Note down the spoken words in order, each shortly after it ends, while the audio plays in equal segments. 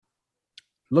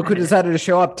Look who decided to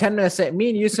show up 10 minutes late. Me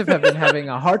and Yusuf have been having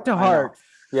a heart-to-heart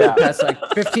for Yeah. the past like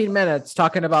 15 minutes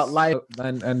talking about life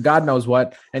and God knows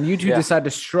what. And you two decide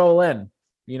to stroll in,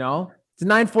 you know? It's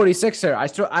 9:46 here.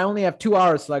 I only have 2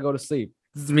 hours till I go to sleep.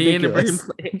 This is Me and ridiculous.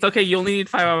 Ibrahim, it's okay. You only need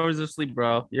 5 hours of sleep,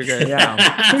 bro. You're good.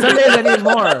 Yeah. Some days I need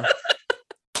more.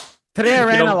 Today I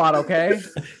ran a lot, okay?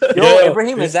 Yo,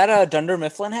 Ibrahim, is that a Dunder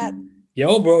Mifflin hat?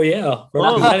 Yo, bro, yeah. Bro,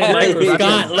 Oh, Scott, I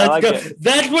let's like go. it.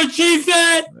 That's what she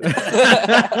said.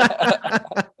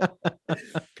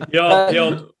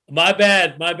 Yo, my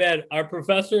bad. Our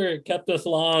professor kept us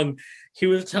long. He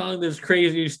was telling this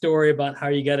crazy story about how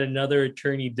you got another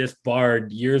attorney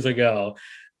disbarred years ago.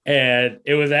 And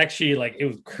it was actually it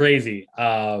was crazy.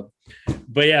 But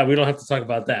yeah, we don't have to talk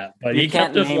about that. But You he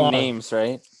can't kept us name long. names,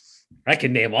 right? I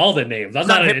can name all the names. I'm It's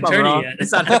not not an HIPAA, attorney bro. yet.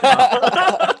 It's not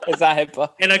HIPAA. It's not HIPAA.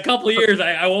 In a couple of years,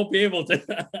 I won't be able to.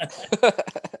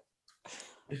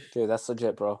 Dude, that's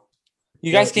legit, bro.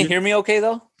 You guys can hear me okay,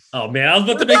 though? Oh, man, I was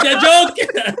about to make that joke.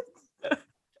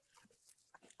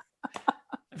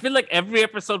 I feel like every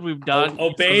episode we've done,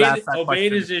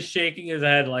 Obaid is just shaking his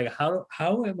head like, how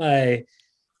am I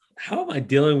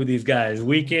dealing with these guys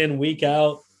week in, week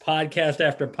out, podcast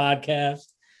after podcast?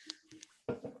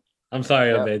 I'm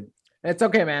sorry, Obaid. It's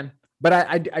okay, man. But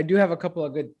I do have a couple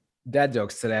of good dad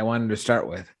jokes today I wanted to start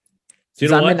with. So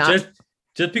you know what?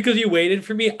 Just because you waited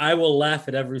for me, I will laugh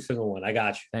at every single one. I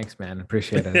got you. Thanks, man.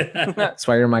 Appreciate it. That's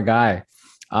why you're my guy.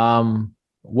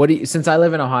 Since I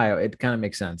live in Ohio, it kind of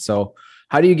makes sense. So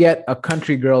how do you get a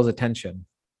country girl's attention?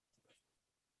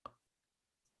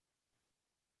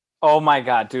 Oh, my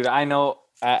God, dude. I know.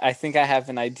 I think I have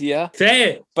an idea.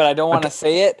 Say it. But I don't want to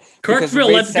say it. Kirksville,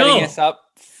 Wade's let's setting go. us up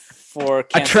for A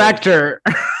cancel. tractor.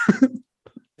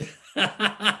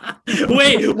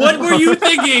 Wait, what were you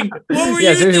thinking? What were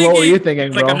you seriously, thinking? what were you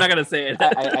thinking, bro? I'm not gonna say it.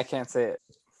 I can't say it.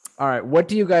 All right. What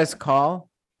do you guys call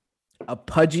a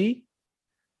pudgy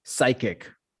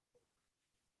psychic?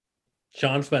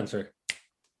 Sean Spencer.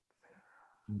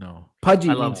 No. Pudgy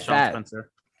I love means Sean fat.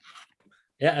 Spencer.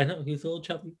 Yeah, I know. He's a little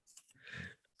chubby.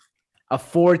 A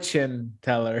fortune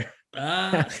teller.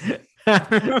 Ah.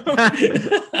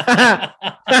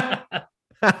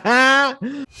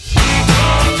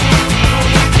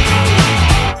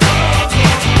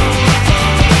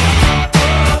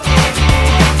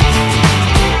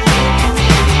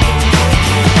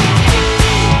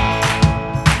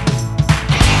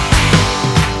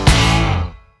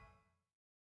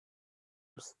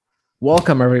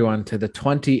 Welcome, everyone, to the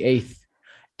 28th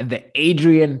and the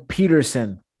Adrian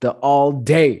Peterson, the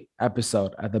all-day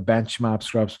episode of the Bench Mob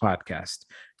Scrubs podcast.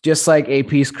 Just like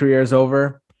AP's career is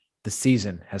over, the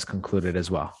season has concluded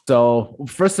as well. So,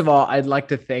 first of all, I'd like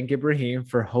to thank Ibrahim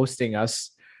for hosting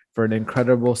us for an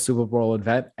incredible Super Bowl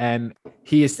event. And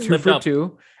he is 2 for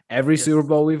 2. Every Super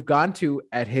Bowl we've gone to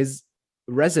at his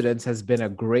residence has been a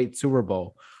great Super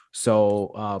Bowl.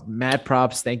 So mad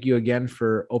props. Thank you again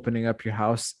for opening up your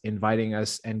house, inviting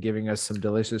us and giving us some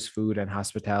delicious food and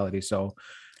hospitality. So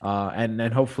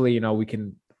and hopefully, we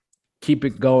can keep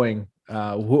it going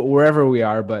wherever we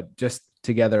are, but just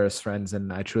together as friends.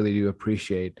 And I truly do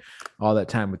appreciate all that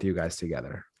time with you guys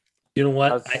together. You know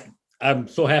what? I'm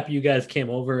so happy you guys came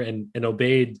over and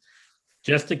obeyed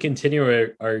just to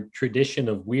continue our tradition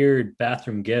of weird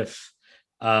bathroom gifts.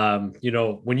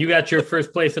 When you got your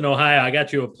first place in Ohio, I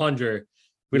got you a plunger.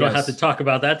 We don't have to talk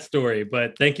about that story,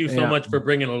 but thank you so much for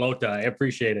bringing a Lota. I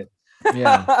appreciate it.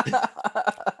 Yeah.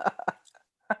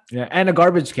 Yeah. And a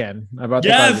garbage can. I brought the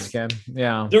garbage can.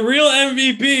 Yeah. The real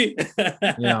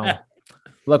MVP. Yeah.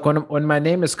 Look, when my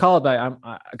name is called,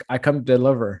 I come to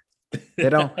deliver. They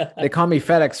call me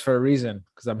FedEx for a reason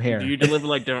because I'm here. Do you deliver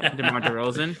like DeMar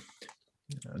DeRozan?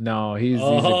 No, he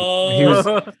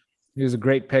was a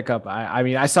great pickup. I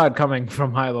mean, I saw it coming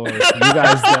from mile away. You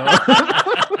guys know.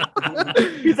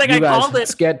 He's like, I called it.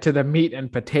 Let's get to the meat and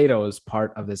potatoes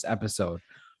part of this episode,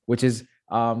 which is,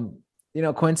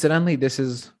 coincidentally, this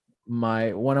is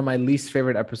one of my least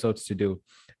favorite episodes to do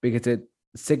because it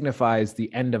signifies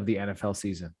the end of the NFL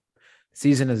season.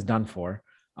 Season is done for,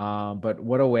 but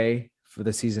what a way for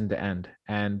the season to end.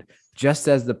 And just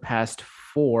as the past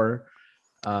four,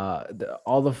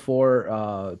 all the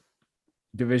four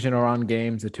divisional round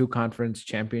games, the 2 conference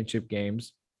championship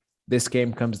games, this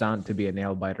game comes down to be a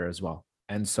nail biter as well.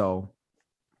 And so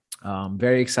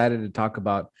very excited to talk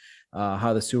about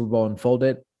how the Super Bowl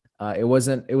unfolded. It was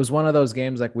one of those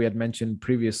games like we had mentioned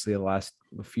previously the last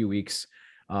few weeks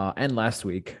and last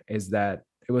week, is that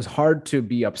it was hard to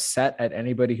be upset at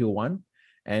anybody who won.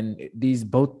 And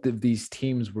both of these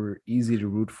teams were easy to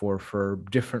root for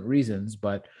different reasons.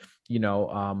 But,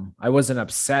 I wasn't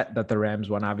upset that the Rams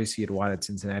won. Obviously, you'd wanted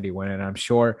Cincinnati win, and I'm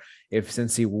sure if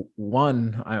Cincy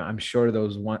won, I'm sure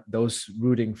those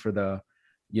rooting for the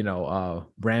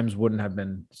Rams wouldn't have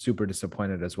been super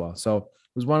disappointed as well. So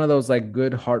it was one of those like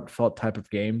good, heartfelt type of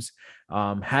games.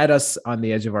 Had us on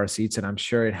the edge of our seats, and I'm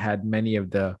sure it had many of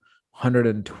the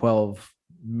 112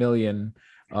 million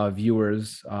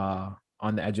viewers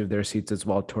on the edge of their seats as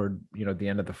well toward the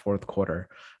end of the fourth quarter.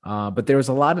 But there was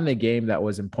a lot in the game that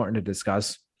was important to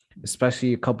discuss,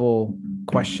 especially a couple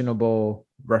questionable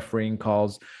refereeing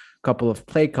calls, a couple of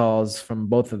play calls from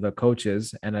both of the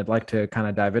coaches, and I'd like to kind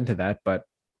of dive into that. But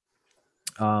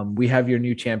we have your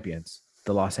new champions,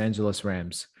 the Los Angeles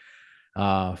Rams,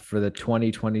 for the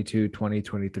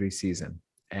 2022-2023 season.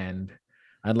 And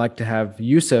I'd like to have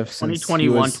Yusuf.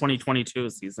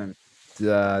 2021-2022 season.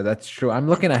 That's true. I'm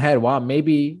looking ahead. Wow,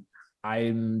 maybe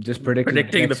I'm just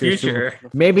predicting the future.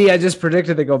 Maybe I just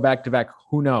predicted they go back to back.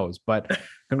 Who knows? But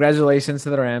congratulations to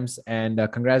the Rams, and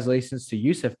congratulations to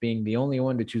Yusuf being the only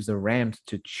one to choose the Rams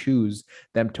to choose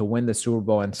them to win the Super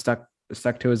Bowl and stuck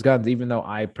to his guns, even though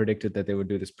I predicted that they would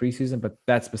do this preseason. But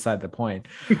that's beside the point.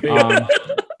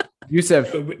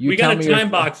 Yusuf, we got to time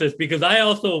box this because I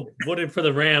also voted for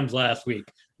the Rams last week.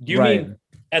 Do you mean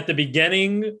at the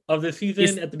beginning of the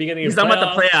season? At the beginning of the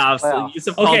playoffs. So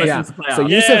Yusuf called us into playoffs. So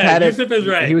Yusuf had it. Yusuf is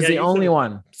right. He was the only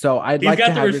one. So I'd like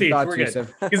to have your thoughts,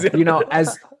 Yusuf.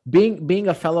 As being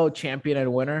a fellow champion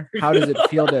and winner, how does it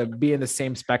feel to be in the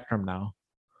same spectrum now?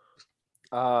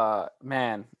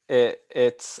 Man,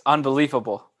 it's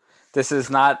unbelievable. This is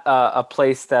not a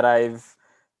place that I've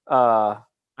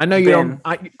I know you don't.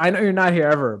 I know you're not here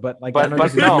ever, but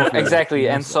no, exactly.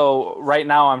 And so right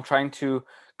now I'm trying to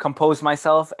compose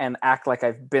myself and act like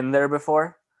I've been there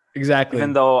before. Exactly.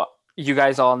 Even though you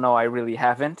guys all know I really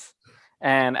haven't.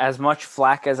 And as much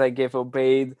flack as I give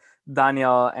Obaid,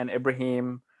 Daniel, and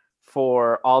Ibrahim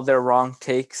for all their wrong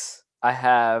takes, I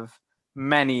have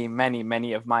many, many,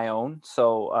 many of my own.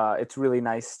 So it's really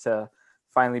nice to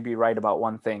finally be right about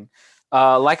one thing.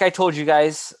 Like I told you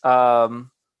guys,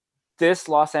 this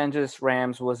Los Angeles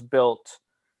Rams was built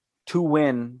to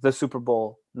win the Super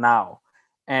Bowl now.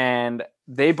 And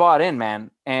they bought in, man.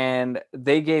 And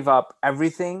they gave up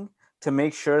everything to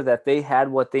make sure that they had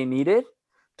what they needed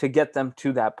to get them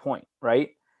to that point,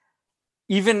 right?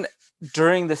 Even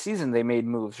during the season, they made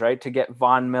moves, right? To get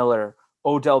Von Miller,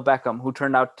 Odell Beckham, who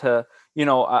turned out to,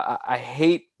 I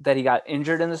hate that he got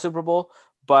injured in the Super Bowl,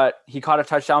 but he caught a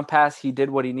touchdown pass. He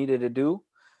did what he needed to do.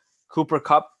 Cooper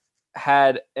Kupp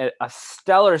had a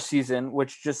stellar season,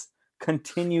 which just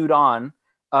continued on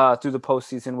through the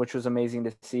postseason, which was amazing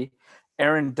to see.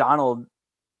 Aaron Donald,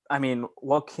 I mean,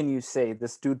 what can you say?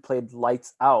 This dude played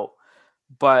lights out.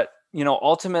 But,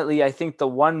 ultimately, I think the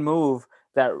one move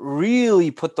that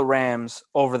really put the Rams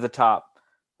over the top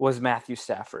was Matthew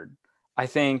Stafford. I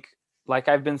think, like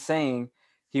I've been saying,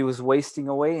 he was wasting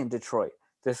away in Detroit.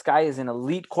 This guy is an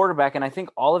elite quarterback, and I think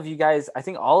all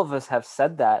of us have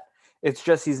said that. It's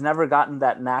just he's never gotten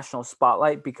that national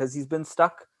spotlight because he's been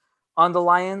stuck on the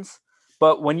Lions.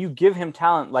 But when you give him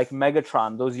talent like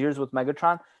Megatron, those years with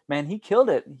Megatron, man, he killed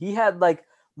it. He had like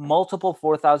multiple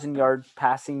 4,000-yard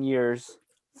passing years,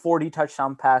 40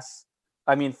 touchdown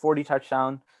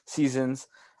seasons.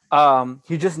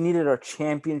 He just needed a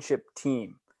championship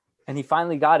team, and he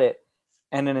finally got it.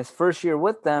 And in his first year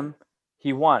with them,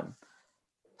 he won.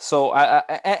 So,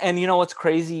 and you know what's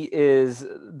crazy is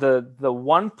the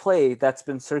one play that's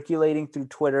been circulating through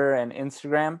Twitter and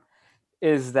Instagram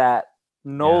is that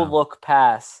no-look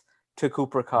pass to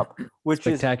Cooper Kupp, which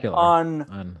is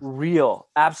unreal,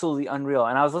 absolutely unreal.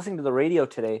 And I was listening to the radio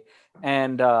today,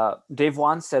 and Dave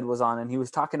Wanstead was on, and he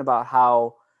was talking about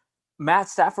how Matt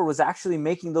Stafford was actually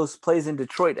making those plays in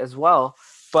Detroit as well,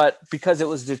 but because it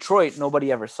was Detroit,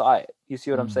 nobody ever saw it. You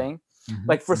see what I'm saying? Mm-hmm.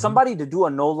 Like for somebody to do a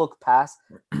no-look pass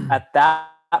at that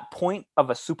point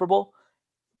of a Super Bowl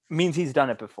means he's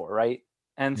done it before, right?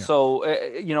 And so,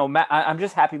 I'm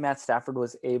just happy Matt Stafford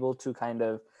was able to kind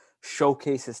of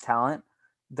showcase his talent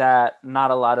that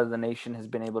not a lot of the nation has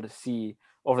been able to see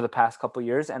over the past couple of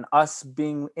years. And us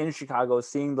being in Chicago,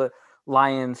 seeing the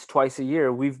Lions twice a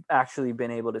year, we've actually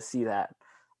been able to see that.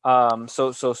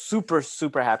 So super,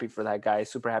 super happy for that guy.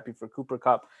 Super happy for Cooper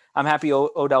Kupp. I'm happy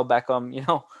Odell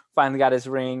Beckham, finally got his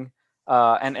ring,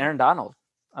 and Aaron Donald.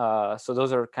 So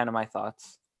those are kind of my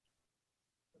thoughts.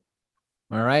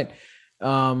 All right.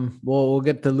 We'll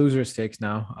get the loser's takes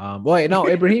now. Wait, no,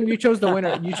 Ibrahim, you chose the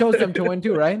winner. You chose them to win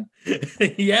too, right?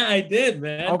 Yeah, I did,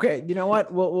 man. Okay, you know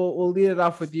what? We'll lead it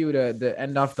off with you to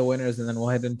end off the winners, and then we'll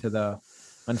head into the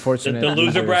unfortunate the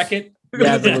loser bracket.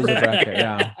 Yeah, the loser bracket.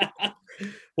 Yeah.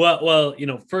 Well,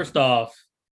 first off,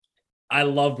 I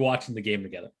loved watching the game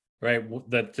together, right?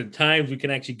 The times we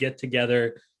can actually get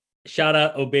together. Shout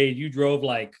out Obaid, you drove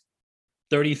like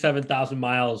 37,000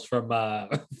 miles from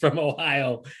from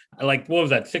Ohio. Like, what was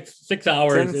that? Six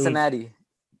hours. Cincinnati.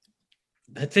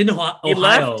 It's in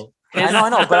Ohio. I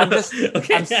know, but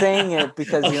Okay. I'm saying it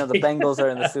because Okay. the Bengals are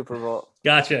in the Super Bowl.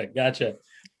 Gotcha.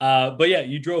 But yeah,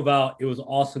 you drove out. It was an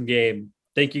awesome game.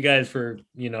 Thank you guys for,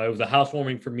 it was a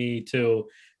housewarming for me too.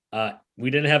 We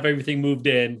didn't have everything moved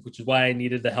in, which is why I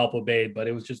needed the help of Babe, but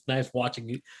it was just nice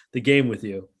watching the game with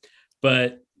you.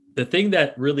 But the thing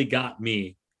that really got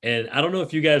me, and I don't know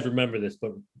if you guys remember this,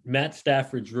 but Matt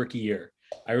Stafford's rookie year,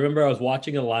 I remember I was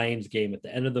watching a Lions game at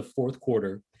the end of the fourth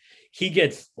quarter. He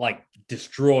gets like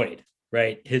destroyed,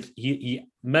 right? He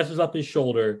messes up his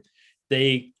shoulder.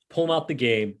 They pull him out the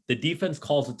game. The defense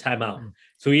calls a timeout.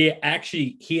 So he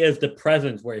has the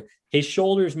presence where his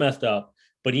shoulder's messed up,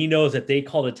 but he knows that they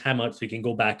called a timeout so he can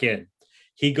go back in.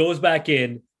 He goes back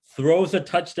in, throws a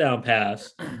touchdown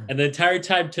pass, and the entire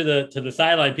time to the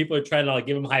sideline, people are trying to like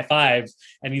give him high fives,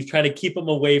 and he's trying to keep him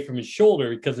away from his shoulder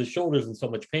because his shoulder's in so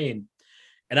much pain.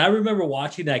 And I remember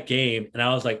watching that game, and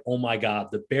I was like, oh my God,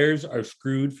 the Bears are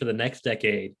screwed for the next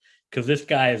decade because this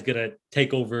guy is going to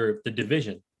take over the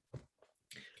division.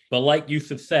 But like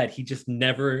Yusuf said, he just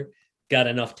never got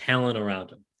enough talent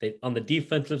around him. On the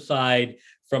defensive side,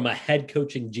 from a head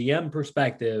coaching GM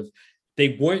perspective,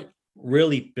 they weren't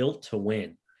really built to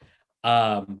win.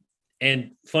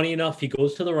 And funny enough, he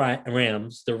goes to the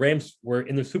Rams. The Rams were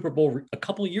in the Super Bowl a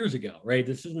couple of years ago, right?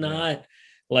 This is not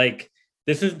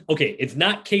okay. It's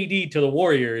not KD to the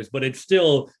Warriors, but it's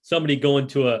still somebody going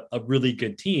to a really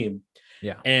good team.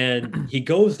 Yeah. And he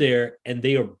goes there and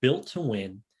they are built to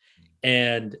win.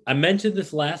 And I mentioned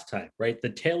this last time, right? The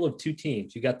tale of two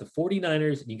teams. You got the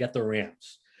 49ers and you got the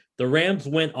Rams. The Rams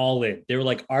went all in. They were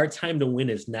like, our time to win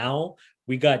is now.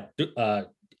 We got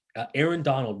Aaron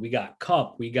Donald. We got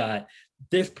Kupp. We got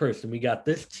this person. We got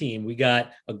this team. We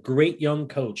got a great young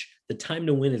coach. The time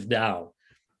to win is now.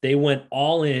 They went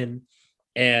all in.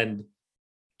 And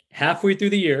halfway through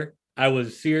the year, I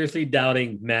was seriously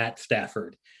doubting Matt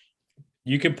Stafford.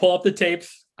 You can pull up the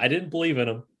tapes. I didn't believe in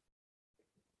him.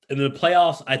 In the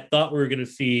playoffs, I thought we were going to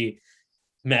see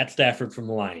Matt Stafford from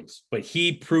the Lions, but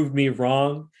he proved me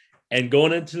wrong. And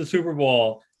going into the Super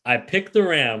Bowl, I picked the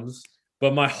Rams,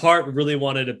 but my heart really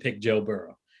wanted to pick Joe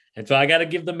Burrow. And so I got to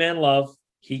give the man love.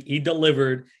 He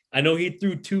delivered. I know he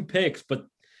threw 2 picks, but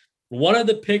one of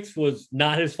the picks was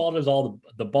not his fault as all.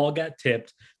 The ball got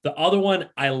tipped. The other one,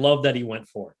 I love that he went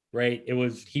for it, right? It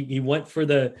was he went for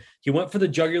the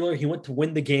jugular. He went to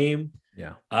win the game.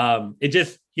 Yeah. He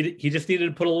just needed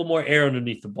to put a little more air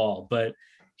underneath the ball, but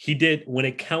he did. When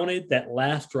it counted, that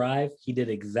last drive, he did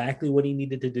exactly what he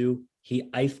needed to do. He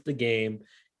iced the game,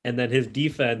 and then his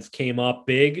defense came up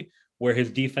big, where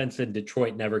his defense in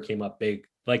Detroit never came up big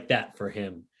like that for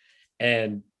him.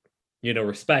 And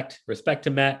respect to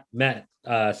Matt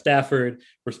Stafford,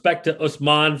 respect to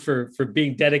Usman for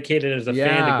being dedicated as a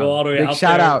fan to go all the way big out.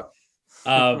 Shout there.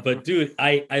 out. But dude,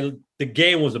 the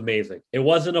game was amazing. It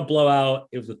wasn't a blowout.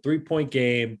 It was a 3-point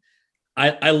game.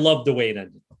 I loved the way it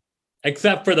ended,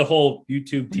 except for the whole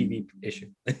YouTube TV issue.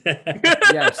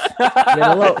 Yes,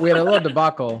 we had a little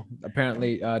debacle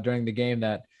apparently during the game,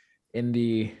 that in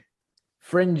the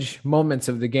fringe moments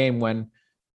of the game when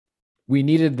we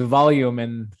needed the volume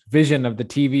and vision of the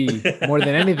TV more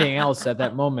than anything else at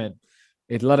that moment,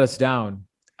 it let us down.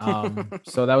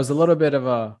 So that was a little bit of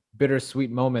a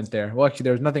bittersweet moment there. Well, actually,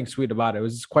 there was nothing sweet about it. It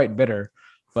was just quite bitter.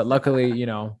 But luckily,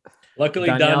 Danielle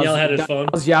had his phone.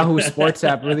 Yahoo Sports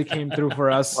app really came through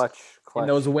for us Clutch. in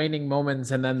those waning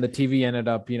moments, and then the TV ended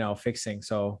up, fixing.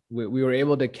 So we were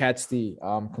able to catch the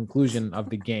conclusion of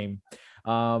the game.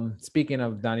 Speaking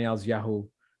of Danielle's Yahoo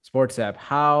Sports app,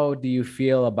 how do you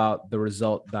feel about the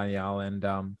result, Danielle? And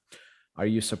are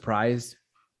you surprised?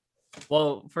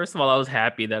 Well, first of all, I was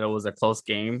happy that it was a close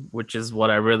game, which is what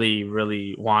I really,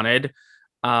 really wanted.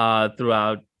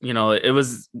 Throughout, it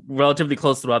was relatively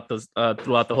close throughout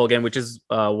the whole game, which is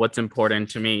what's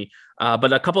important to me.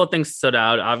 But a couple of things stood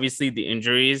out. Obviously, the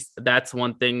injuries. That's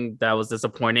one thing that was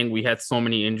disappointing. We had so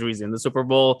many injuries in the Super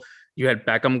Bowl. You had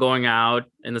Beckham going out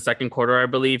in the second quarter, I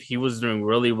believe. He was doing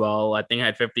really well. I think he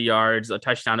had 50 yards, a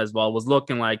touchdown as well. Was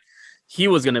looking like he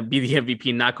was going to be the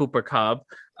MVP, not Cooper Kupp.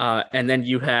 And then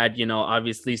you had,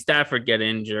 obviously Stafford get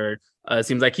injured. It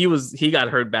seems like he got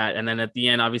hurt bad. And then at the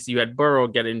end, obviously you had Burrow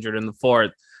get injured in the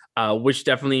fourth, which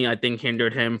definitely, I think,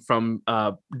 hindered him from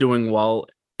doing well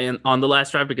on the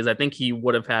last drive, because I think he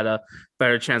would have had a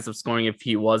better chance of scoring if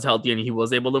he was healthy and he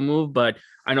was able to move. But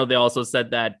I know they also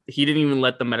said that he didn't even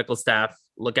let the medical staff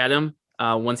look at him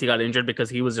once he got injured because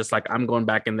he was just like, I'm going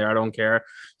back in there. I don't care.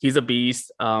 He's a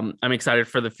beast. I'm excited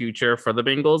for the future for the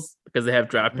Bengals because they have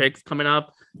draft picks coming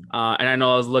up. And I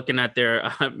know I was looking at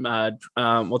their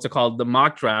what's it called? The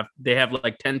mock draft. They have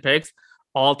like 10 picks.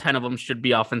 All 10 of them should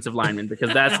be offensive linemen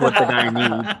because that's what the guy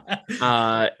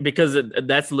needs. Because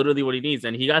that's literally what he needs.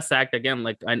 And he got sacked again.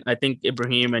 Like I think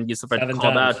Ibrahim and Yusuf had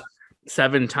called out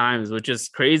 7 times, which is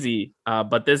crazy.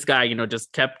 But this guy,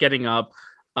 just kept getting up.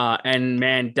 And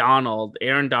man,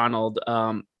 Aaron Donald,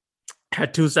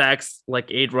 had 2 sacks,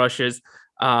 like 8 rushes.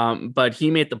 But he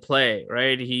made the play,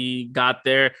 right? He got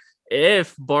there.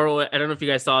 If Burrow, I don't know if you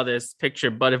guys saw this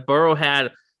picture, but if Burrow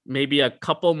had maybe a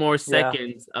couple more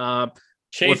seconds,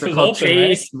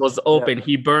 Chase was open.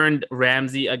 He burned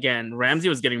Ramsey again. Ramsey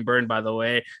was getting burned, by the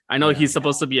way. I know he's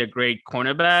supposed to be a great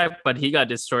cornerback, but he got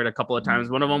destroyed a couple of times.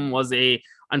 One of them was a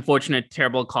unfortunate,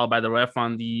 terrible call by the ref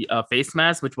on the face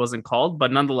mask, which wasn't called,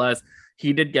 but nonetheless,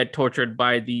 he did get tortured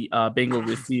by the Bengal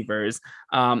receivers.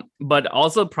 But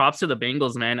also props to the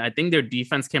Bengals, man. I think their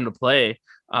defense came to play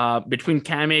between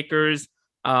Cam Akers,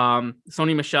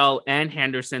 Sony Michel, and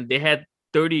Henderson. They had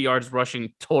 30 yards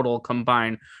rushing total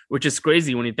combined, which is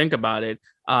crazy when you think about it.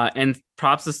 And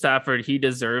props to Stafford. He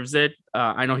deserves it.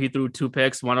 I know he threw 2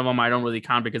 picks. One of them I don't really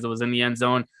count because it was in the end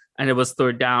zone and it was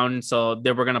 3rd down. So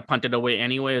they were going to punt it away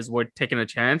anyway. It's worth taking a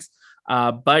chance.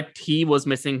 But he was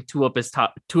missing two of his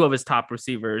top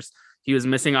receivers. He was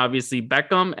missing, obviously,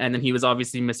 Beckham, and then he was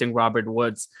obviously missing Robert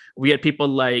Woods. We had people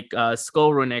like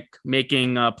Skolnick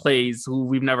making plays who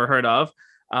we've never heard of.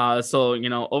 So,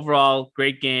 overall,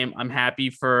 great game. I'm happy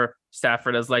for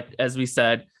Stafford. As we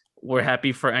said, we're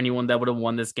happy for anyone that would have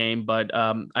won this game. But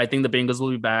I think the Bengals will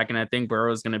be back, and I think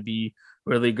Burrow is going to be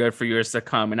really good for years to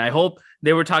come. And I hope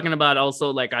they were talking about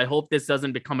also, I hope this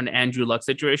doesn't become an Andrew Luck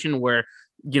situation where,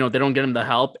 they don't get him the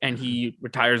help and he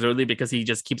retires early because he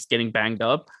just keeps getting banged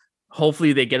up.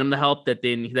 Hopefully they get him the help that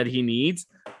he needs.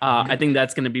 I think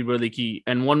that's going to be really key.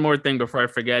 And one more thing before I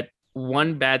forget.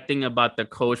 One bad thing about the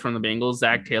coach from the Bengals,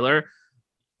 Zach Taylor,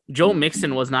 Joe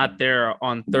Mixon was not there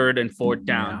on 3rd and 4th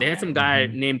down. They had some guy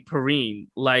named Perrine.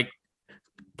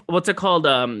 What's it called?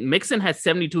 Mixon had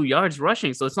 72 yards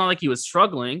rushing, so it's not like he was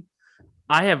struggling.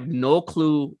 I have no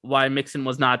clue why Mixon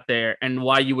was not there and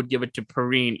why you would give it to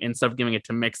Perrine instead of giving it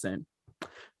to Mixon.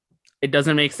 It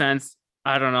doesn't make sense.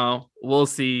 I don't know. We'll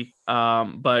see.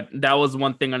 But that was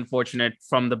one thing unfortunate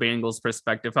from the Bengals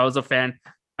perspective. If I was a fan,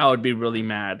 I would be really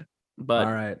mad. But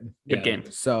all right, good game.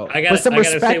 So I gotta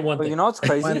say one thing. You know what's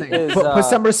crazy is put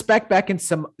some respect back in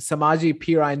Samaji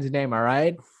Pirine's name. All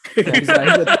right, he's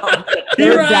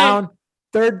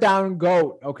third down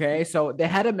goat. Okay, so they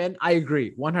had him in. I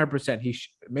agree, 100%.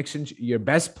 Mixon, your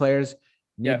best players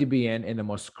need to be in the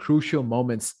most crucial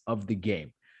moments of the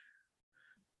game.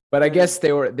 But I guess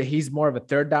he's more of a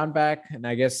 3rd down back, and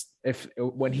I guess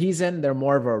when he's in, they're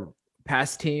more of a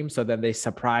pass team, so then they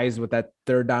surprise with that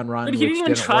 3rd down run. But he didn't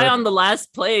even try on the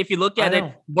last play. If you look at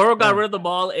it, Burrow got rid of the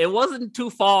ball. It wasn't too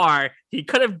far. He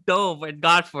could have dove and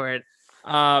got for it.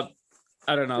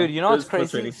 I don't know. Dude, what's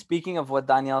crazy? Speaking of what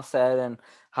Daniel said and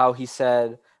how he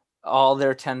said all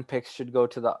their 10 picks should go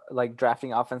to the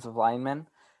drafting offensive linemen.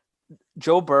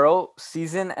 Joe Burrow,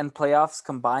 season and playoffs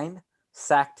combined,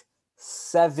 sacked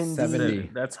 70.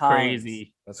 That's times.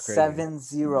 Crazy. That's crazy.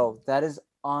 70. That is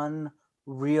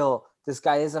unreal. This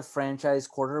guy is a franchise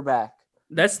quarterback.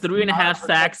 That's 3.5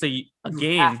 sacks a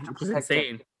game, which is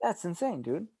insane. That's insane,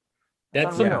 dude.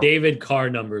 That's some David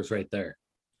Carr numbers right there.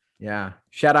 Yeah.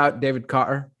 Shout out David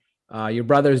Carr. Your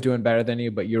brother is doing better than you,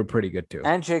 but you're pretty good too.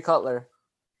 And Jay Cutler.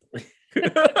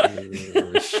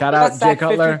 Shout out Jay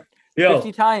Cutler.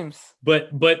 50 times.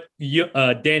 But you,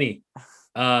 Danny,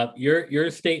 your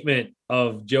statement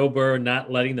of Joe Burrow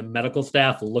not letting the medical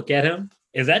staff look at him,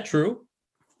 is that true?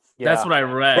 Yeah. That's what I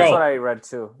read. That's what I read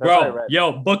too.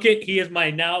 Book it. He is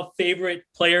my now favorite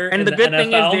player. And the good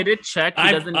thing is they did check.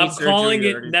 I'm calling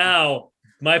it now.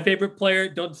 My favorite player.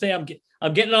 Don't say I'm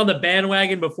getting on the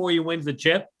bandwagon before he wins the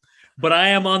chip, but I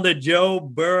am on the Joe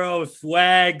Burrow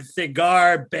swag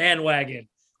cigar bandwagon.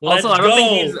 Also, I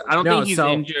don't think he's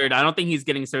injured. I don't think he's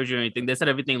getting surgery or anything. They said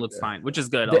everything looks fine, which is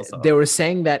good. They were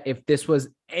saying that if this was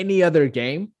any other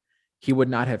game, he would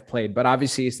not have played. But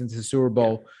obviously, since the Super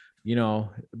Bowl,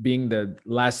 being the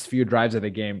last few drives of the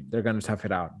game, they're going to tough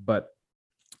it out. But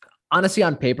honestly,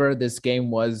 on paper,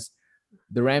 the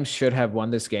Rams should have won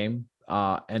this game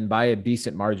and by a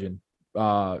decent margin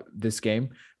this game.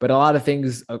 But a lot of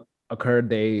things occurred.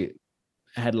 They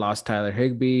had lost Tyler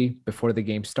Higbee before the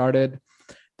game started.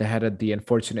 They had the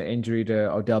unfortunate injury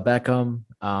to Odell Beckham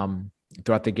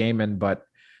throughout the game, but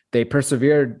they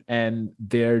persevered, and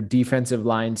their defensive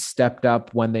line stepped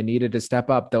up when they needed to step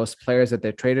up. Those players that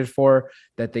they traded for,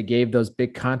 that they gave those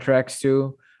big contracts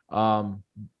to,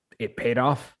 it paid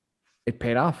off. It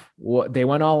paid off. They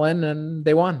went all in and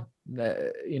they won.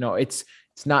 It's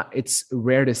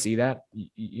rare to see that.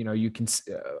 You can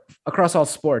across all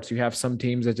sports, you have some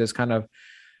teams that just kind of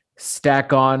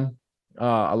stack on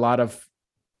a lot of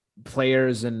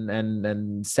players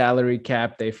and salary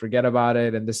cap. They forget about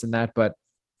it and this and that, but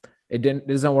it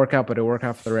doesn't work out, but it worked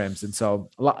out for the Rams. And so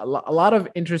a lot of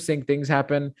interesting things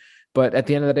happen. But at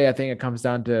the end of the day, I think it comes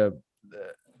down to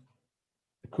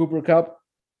Cooper Kupp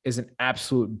is an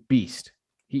absolute beast.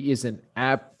 He is an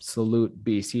absolute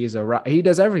beast. He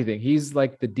does everything. He's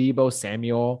like the Deebo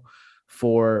Samuel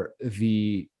for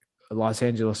the Los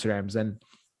Angeles Rams. And,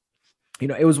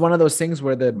 it was one of those things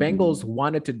where the Bengals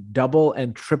wanted to double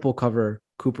and triple cover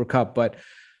Cooper Kupp. But,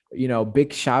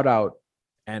 big shout out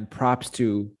and props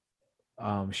to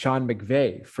Sean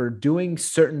McVay for doing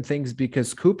certain things,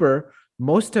 because Cooper,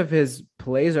 most of his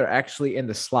plays are actually in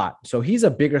the slot. So he's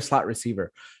a bigger slot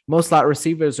receiver. Most slot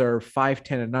receivers are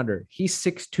 5'10" and under. He's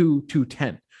 6'2",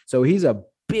 210. So he's a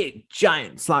big,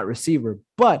 giant slot receiver.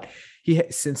 But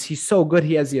since he's so good,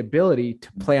 he has the ability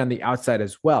to play on the outside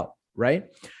as well, right?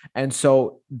 And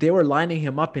so they were lining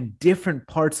him up in different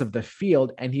parts of the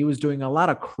field, and he was doing a lot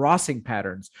of crossing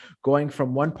patterns, going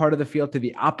from one part of the field to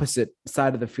the opposite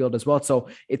side of the field as well. So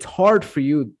it's hard for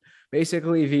you.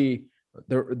 Basically,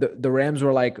 the Rams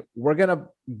were like, we're going to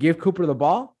give Cooper the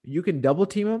ball. You can double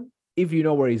team him if you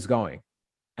know where he's going.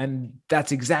 And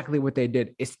that's exactly what they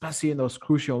did, especially in those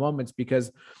crucial moments, because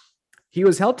he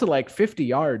was held to like 50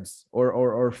 yards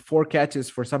or 4 catches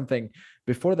for something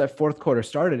before that fourth quarter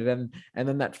started. And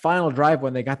then that final drive,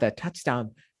 when they got that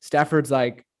touchdown, Stafford's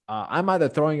like, I'm either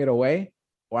throwing it away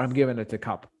or I'm giving it to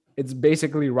Kupp. It's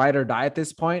basically ride or die at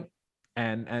this point.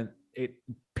 And it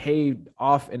paid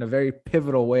off in a very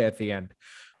pivotal way at the end.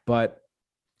 But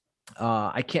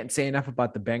I can't say enough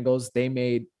about the Bengals. They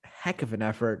made a heck of an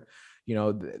effort.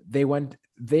 You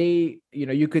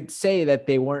could say that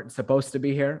they weren't supposed to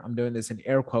be here. I'm doing this in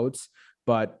air quotes,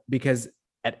 but because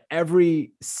at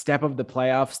every step of the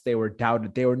playoffs, they were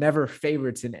doubted. They were never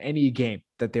favorites in any game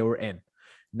that they were in.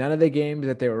 None of the games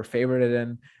that they were favored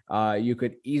in, you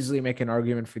could easily make an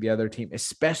argument for the other team,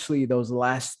 especially those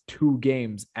last 2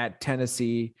 games at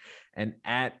Tennessee and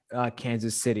at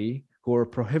Kansas City, who were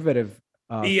prohibitive.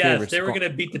 Yes, they were going to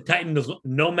beat the Titans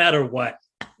no matter what.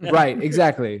 Right,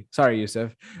 exactly. Sorry,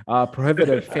 Yusuf.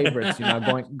 Prohibitive favorites,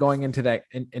 going into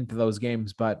into those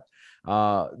games, but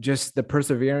just the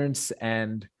perseverance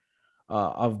and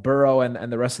of Burrow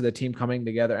and the rest of the team coming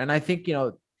together. And I think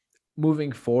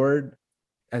moving forward,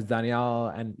 as Daniel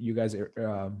and you guys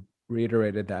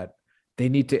reiterated, that they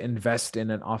need to invest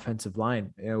in an offensive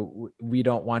line. We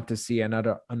don't want to see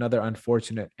another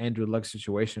unfortunate Andrew Luck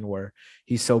situation where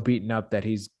he's so beaten up that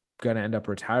he's going to end up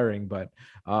retiring. But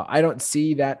I don't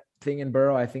see that thing in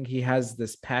Burrow. I think he has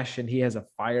this passion. He has a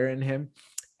fire in him.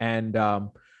 And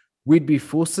we'd be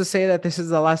fools to say that this is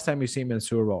the last time you see him in the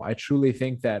Super Bowl. I truly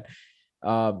think that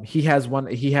he has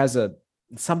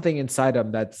something inside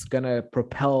him that's going to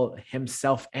propel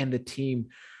himself and the team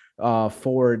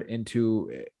forward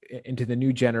into the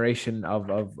new generation of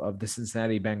the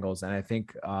Cincinnati Bengals. And I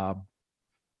think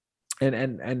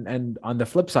and on the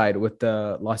flip side, with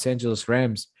the Los Angeles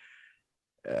Rams,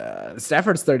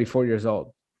 Stafford's 34 years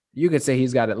old. You could say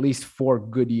he's got at least 4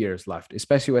 good years left,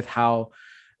 especially with how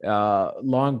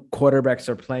long quarterbacks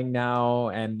are playing now.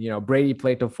 And, Brady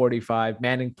played till 45,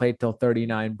 Manning played till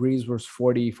 39, Breeze was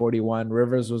 40, 41,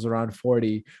 Rivers was around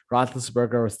 40,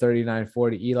 Roethlisberger was 39,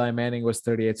 40, Eli Manning was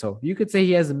 38. So you could say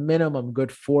he has a minimum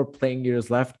good 4 playing years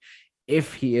left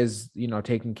if he is,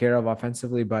 taken care of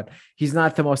offensively. But he's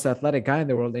not the most athletic guy in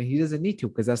the world, and he doesn't need to,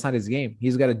 because that's not his game.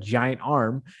 He's got a giant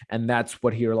arm, and that's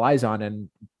what he relies on. And,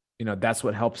 that's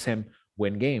what helps him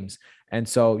win games. And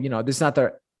so, this is not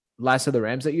the last of the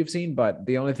Rams that you've seen, but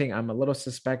the only thing I'm a little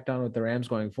suspect on with the Rams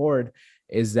going forward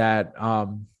is that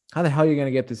how the hell are you going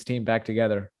to get this team back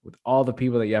together with all the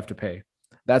people that you have to pay?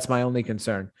 That's my only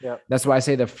concern. Yep. That's why I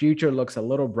say the future looks a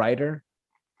little brighter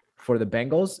for the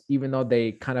Bengals, even though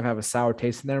they kind of have a sour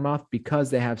taste in their mouth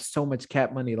because they have so much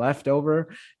cap money left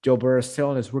over. Joe Burrow is still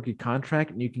on his rookie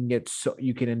contract, and you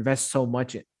can invest so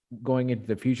much going into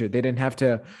the future. They didn't have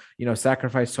to,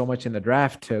 sacrifice so much in the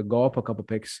draft to go up a couple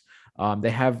picks.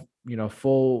 They have,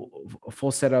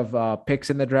 full set of picks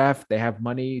in the draft. They have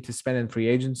money to spend in free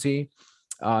agency.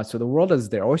 So the world is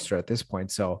their oyster at this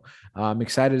point. So I'm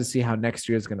excited to see how next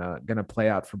year is gonna play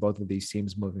out for both of these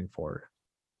teams moving forward.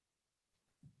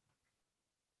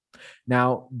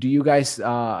 Now, do you guys?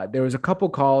 There was a couple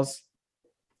calls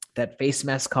that face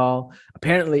mask call.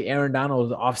 Apparently, Aaron Donald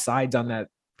was offsides on that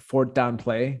fourth down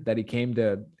play that he came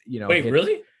to, Wait, hit.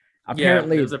 really?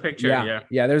 Apparently, there's a picture.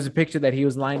 Yeah. There's a picture that he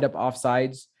was lined up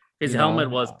offsides. His helmet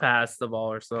was past the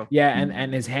ball or so. Yeah,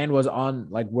 and his hand was on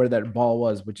like where that ball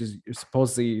was, which is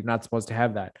supposedly you're not supposed to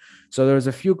have that. So there was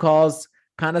a few calls,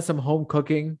 kind of some home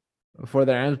cooking for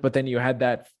the Rams, but then you had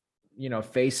that,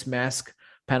 face mask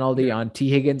penalty on T.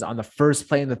 Higgins on the first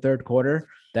play in the third quarter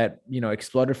that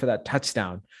exploded for that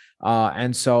touchdown.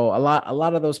 And so a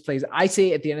lot of those plays, I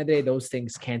say at the end of the day, those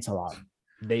things cancel out.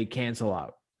 They cancel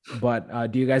out.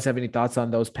 But do you guys have any thoughts on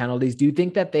those penalties? Do you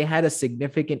think that they had a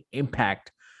significant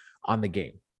impact on the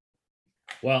game?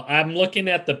 Well, I'm looking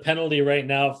at the penalty right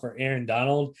now for Aaron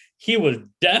Donald. He was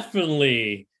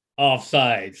definitely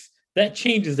offsides. That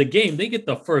changes the game. They get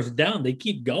the first down. They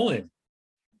keep going.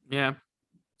 Yeah,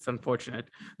 it's unfortunate.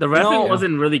 The referee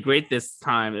wasn't really great this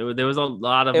time. There was a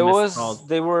lot of missed calls.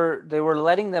 They were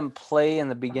letting them play in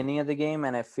the beginning of the game,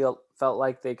 and it felt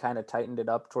like they kind of tightened it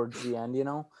up towards the end.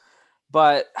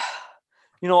 But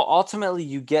ultimately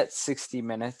you get 60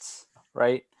 minutes,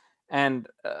 right? And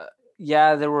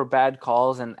there were bad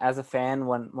calls. And as a fan,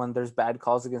 when there's bad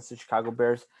calls against the Chicago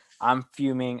Bears, I'm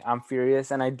fuming, I'm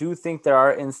furious. And I do think there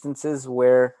are instances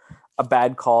where a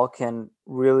bad call can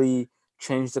really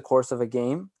change the course of a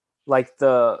game, like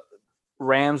the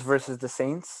Rams versus the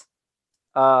Saints.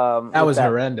 That was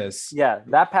horrendous. Yeah,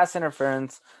 that pass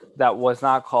interference that was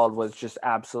not called was just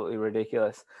absolutely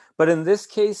ridiculous. But in this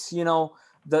case,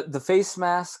 the face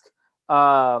mask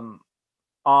on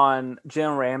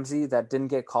Jalen Ramsey that didn't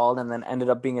get called and then ended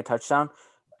up being a touchdown.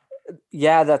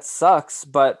 Yeah, that sucks.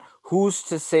 But who's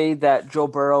to say that Joe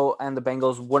Burrow and the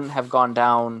Bengals wouldn't have gone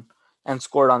down and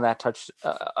scored on that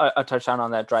a touchdown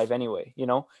on that drive anyway?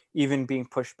 Even being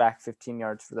pushed back 15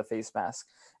 yards for the face mask.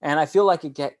 And I feel like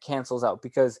it cancels out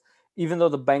because even though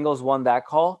the Bengals won that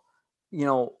call,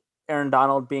 Aaron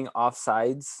Donald being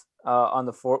offsides on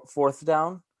the fourth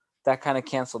down, that kind of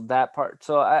canceled that part.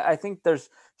 So I think there's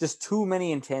just too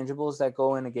many intangibles that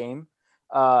go in a game.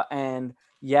 And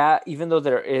yeah, even though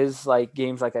there is like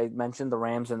games, like I mentioned, the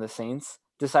Rams and the Saints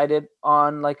decided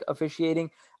on like officiating,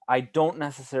 I don't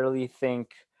necessarily think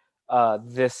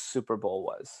this Super Bowl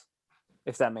was,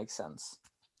 if that makes sense.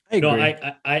 I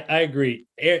agree.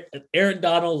 Aaron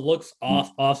Donald looks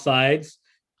offsides.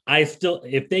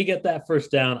 If they get that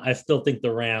first down, I still think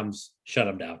the Rams shut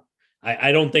him down.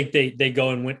 I don't think they go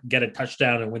and get a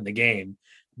touchdown and win the game.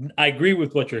 I agree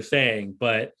with what you're saying,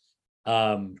 but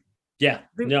I don't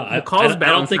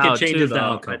think it changes the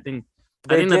outcome. I think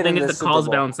the thing is the calls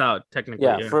bounce out technically.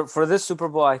 Yeah. For this Super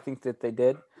Bowl, I think that they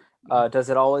did. Does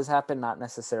it always happen? Not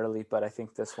necessarily, but I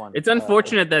think this one. It's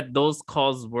unfortunate that those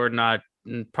calls were not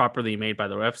properly made by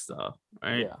the refs, though.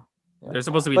 Right? Yeah. They're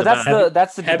supposed to be. But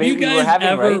that's the debate we were having,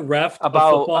 ever right? Reffed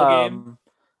about a football game?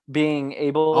 Being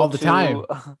able all the to... time.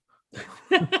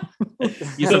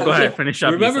 You still go ahead, finish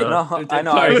up. Remember? No, I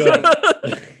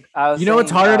know.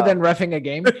 What's harder than reffing a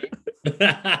game?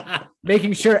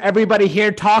 Making sure everybody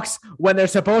here talks when they're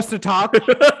supposed to talk.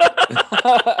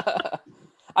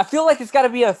 I feel like it's got to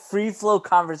be a free flow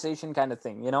conversation kind of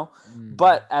thing,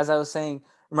 But as I was saying,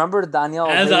 remember Daniel?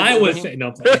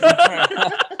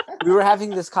 We were having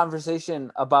this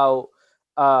conversation about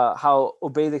how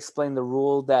Obaid explained the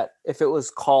rule that if it was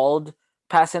called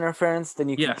pass interference, then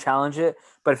you can challenge it.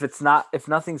 But if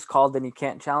nothing's called, then you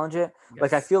can't challenge it. Yes.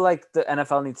 Like, I feel like the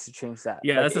NFL needs to change that.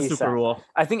 Yeah, that's a super rule.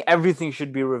 I think everything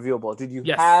should be reviewable. Did you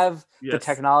have the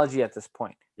technology at this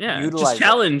point? Yeah, utilize just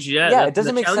challenge. it. Yeah, it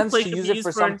doesn't make sense to use it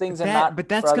for some things and not. But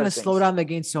that's going to slow down the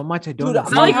game so much. I don't.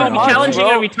 It's not like you're challenging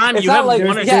every time. You have one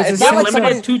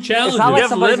or two challenges. You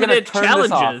have limited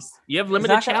challenges. You have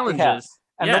limited challenges.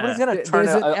 And nobody's going to turn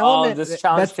it. This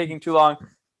challenge taking too long.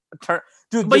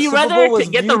 Dude, but you rather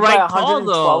get the right call,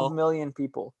 though. 12 million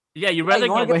people. Yeah, you rather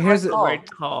get the right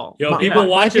call. Yo, people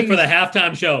watch it for the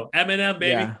halftime show. Eminem,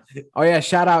 baby. Yeah. Oh yeah,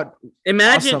 shout out.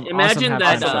 Imagine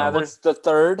that. There's the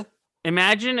third.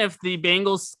 Imagine if the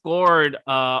Bengals scored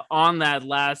on that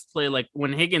last play, like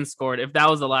when Higgins scored. If that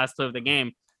was the last play of the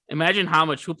game, imagine how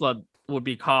much hoopla would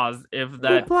be caused if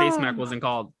that face mask wasn't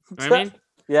called. You know what I mean?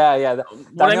 Yeah.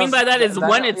 What I mean by that is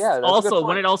when it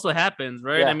also happens,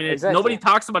 right? I mean, nobody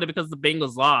talks about it because the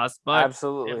Bengals lost, but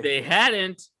absolutely, if they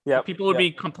hadn't, people would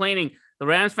be complaining. The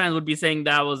Rams fans would be saying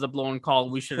that was a blown call.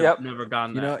 We should have never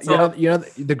gotten that.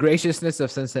 The graciousness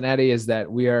of Cincinnati is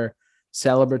that we are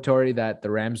celebratory that the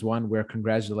Rams won. We're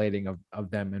congratulating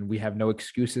of them, and we have no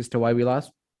excuses to why we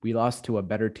lost. We lost to a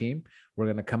better team. We're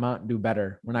going to come out and do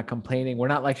better. We're not complaining. We're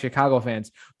not like Chicago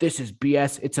fans. This is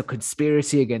BS. It's a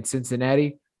conspiracy against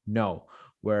Cincinnati. No,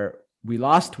 we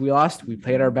lost. We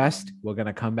played our best. We're going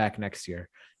to come back next year.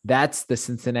 That's the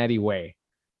Cincinnati way,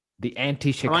 the How long have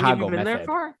anti-Chicago you been there method.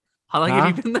 for? How long Huh?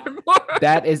 have you been there for?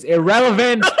 That is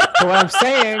irrelevant to what I'm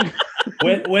saying.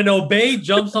 When Obey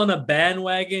jumps on a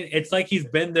bandwagon, it's like he's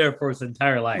been there for his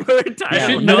entire life. For You entire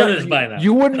should life. know this by now.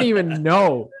 You wouldn't even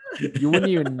know. You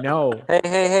wouldn't even know.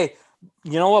 Hey.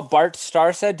 You know what Bart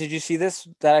Starr said? Did you see this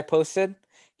that I posted?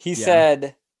 He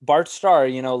said, Bart Starr,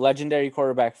 legendary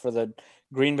quarterback for the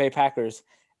Green Bay Packers.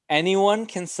 Anyone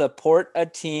can support a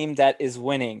team that is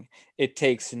winning. It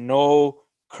takes no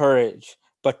courage.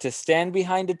 But to stand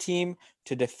behind a team,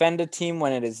 to defend a team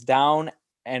when it is down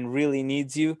and really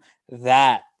needs you,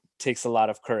 that takes a lot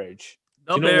of courage.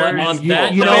 No You know what? Bears. On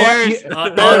that you know note, what? Bears.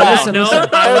 on Throw that down. note, Listen. I Throw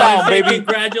want down, to say baby.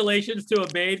 congratulations to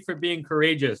Obade for being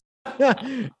courageous. All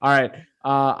right.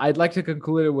 I'd like to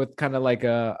conclude it with kind of like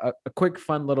a quick,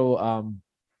 fun little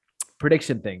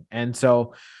prediction thing. And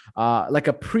so, like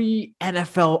a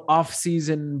pre-NFL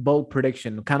offseason bold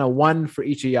prediction, kind of one for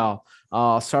each of y'all.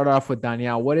 I'll start off with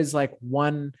Danielle. What is like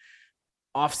one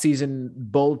offseason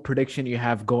bold prediction you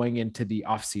have going into the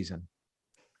offseason?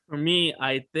 For me,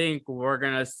 I think we're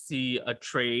gonna see a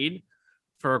trade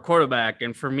for a quarterback,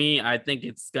 and for me, I think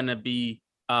it's gonna be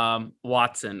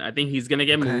Watson. I think he's gonna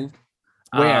get Okay. moved.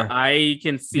 Where? I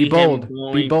can see bold. him Be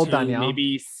going bold, to Danielle.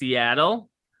 maybe Seattle.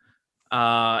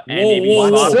 And Whoa, maybe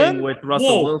whoa, whoa. swapping with Russell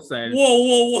Whoa, Wilson.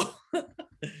 Whoa.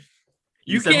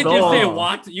 You said can't just say bold.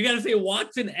 Watson. You got to say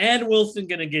Watson and Wilson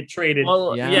gonna get traded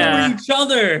Well, Yeah. for yeah. each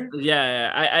other.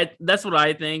 Yeah, I that's what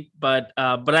I think, but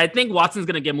I think Watson's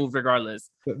gonna get moved regardless.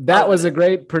 That was a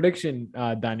great prediction,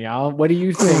 Danielle. What do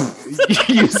you think,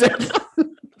 Yusuf?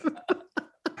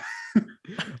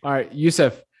 All right,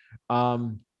 Yusuf.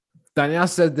 Danielle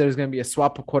said there's going to be a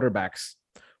swap of quarterbacks,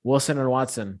 Wilson and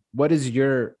Watson. What is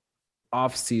your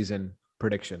off-season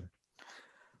prediction?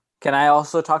 Can I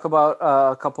also talk about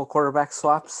a couple quarterback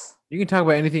swaps? You can talk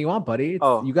about anything you want, buddy.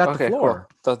 You got the floor.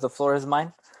 Cool. The floor is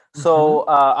mine. So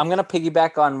I'm going to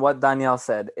piggyback on what Danielle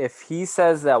said. If he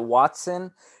says that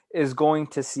Watson is going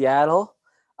to Seattle,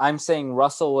 I'm saying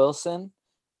Russell Wilson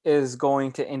is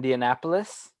going to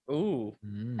Indianapolis, Ooh,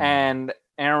 and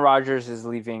Aaron Rodgers is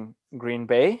leaving Green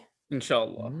Bay.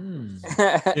 inshallah.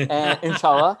 And,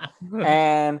 inshallah.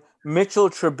 And Mitchell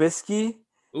Trubisky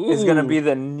is going to be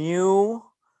the new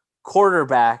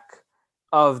quarterback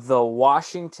of the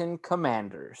Washington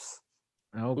Commanders.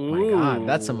 Oh my God,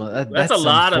 that's some That's a some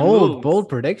lot of moves. bold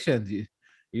predictions,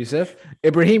 Yusuf.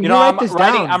 Ibrahim, I'm write this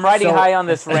down. I'm riding So, high on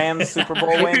this Rams Super Bowl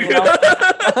win.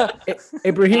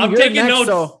 Ibrahim, I'm you're taking next, notes.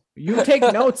 so you take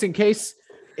notes in case,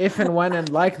 if and when and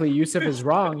likely Yusuf is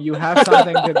wrong, you have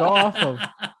something to go off of.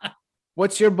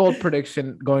 What's your bold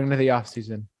prediction going into the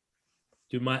offseason?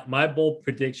 Dude, my bold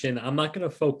prediction, I'm not going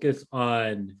to focus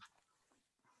on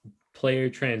player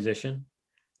transition.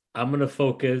 I'm going to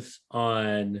focus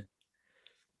on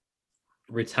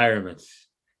retirements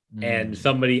and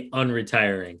somebody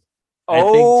unretiring. I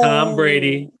think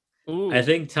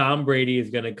Tom Brady is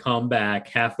going to come back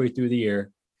halfway through the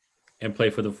year and play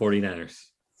for the 49ers.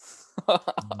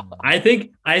 I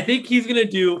think he's going to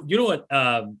do, you know what,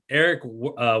 Eric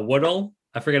Weddle,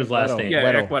 I forget his last name. Yeah,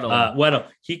 Eric Weddle. Weddle.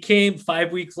 He came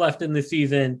 5 weeks left in the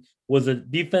season, was a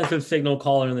defensive signal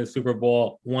caller in the Super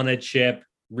Bowl, won a chip,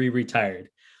 retired.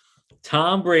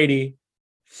 Tom Brady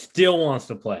still wants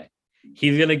to play.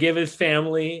 He's going to give his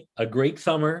family a great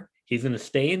summer. He's going to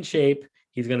stay in shape.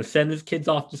 He's going to send his kids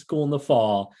off to school in the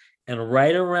fall. And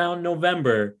right around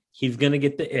November, he's going to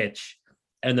get the itch.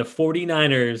 And the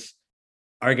 49ers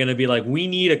are going to be like, we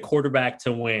need a quarterback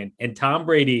to win. And Tom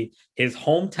Brady, his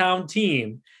hometown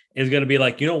team, is going to be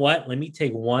like, you know what? Let me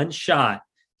take one shot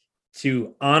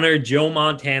to honor Joe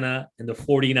Montana and the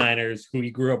 49ers, who he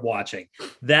grew up watching.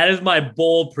 That is my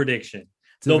bold prediction.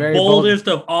 The boldest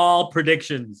of all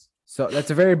predictions. So that's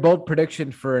a very bold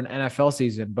prediction for an NFL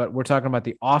season, but we're talking about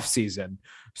the off season.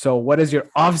 So what is your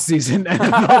off season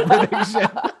NFL prediction?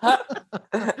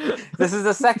 This is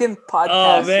the second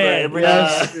podcast where everyone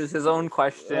Yes. answers his own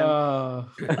question. See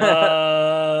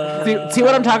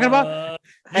what I'm talking about?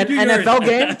 An You do NFL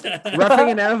yours. game, roughing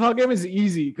an NFL game is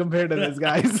easy compared to this,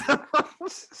 guys.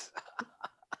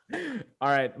 All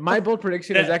right, my bold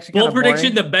prediction is actually bold kind of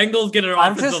prediction. boring. The Bengals get an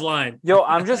I'm offensive just- line. Yo,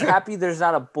 I'm just happy there's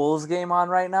not a Bulls game on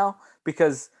right now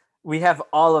because we have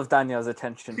all of Daniel's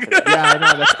attention today. Yeah, I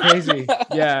know, that's crazy.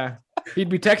 Yeah, he'd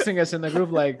be texting us in the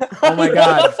group like, "Oh my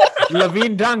God,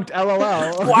 Levine dunked, LOL."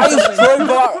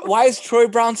 Why is Troy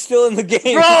Brown still in the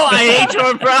game? Bro, I hate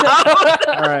Troy Brown.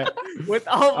 All right, With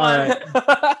all my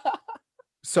right.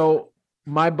 So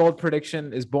my bold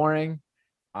prediction is boring.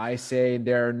 I say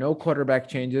there are no quarterback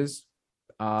changes.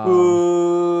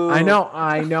 I know.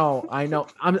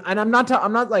 I'm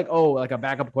not like, oh, like a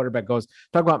backup quarterback goes.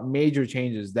 Talk about major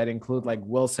changes that include like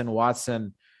Wilson,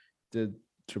 Watson, the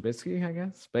Trubisky, I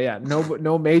guess. But yeah,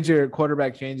 no major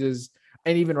quarterback changes,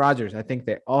 and even Rodgers. I think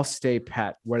they all stay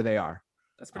pat where they are.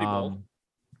 That's pretty bold.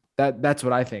 That's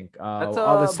what I think. That's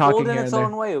all this talking bold in here its and there.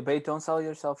 own way. Obey, don't sell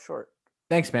yourself short.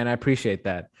 Thanks, man. I appreciate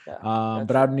that. Yeah,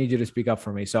 but I don't need you to speak up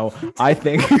for me. So I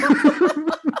think.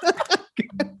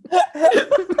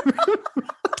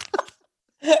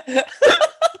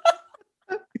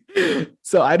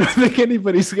 So I don't think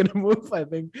anybody's gonna move. I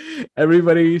think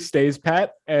everybody stays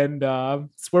pat, and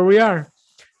it's where we are.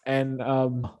 And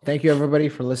thank you everybody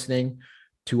for listening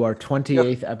to our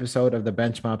 28th episode of the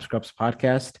Bench Mob Scrubs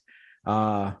podcast.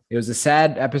 It was a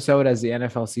sad episode as the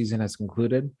NFL season has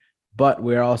concluded, but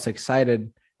we're also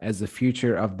excited as the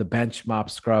future of the Bench Mob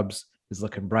Scrubs is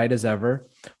looking bright as ever.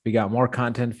 We got more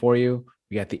content for you.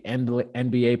 We got the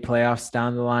NBA playoffs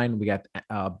down the line. We got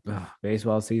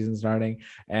baseball season starting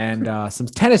and some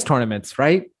tennis tournaments,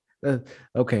 right?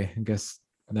 Okay, I guess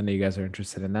none of you guys are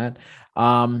interested in that.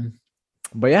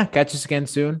 But yeah, catch us again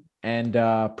soon. And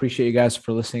appreciate you guys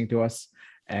for listening to us.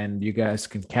 And you guys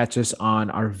can catch us on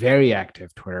our very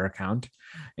active Twitter account,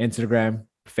 Instagram,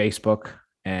 Facebook,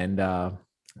 and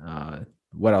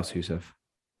what else, Yusuf?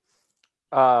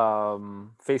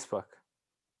 Facebook.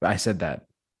 I said that.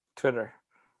 Twitter.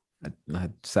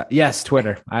 Yes,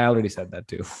 Twitter. I already said that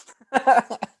too.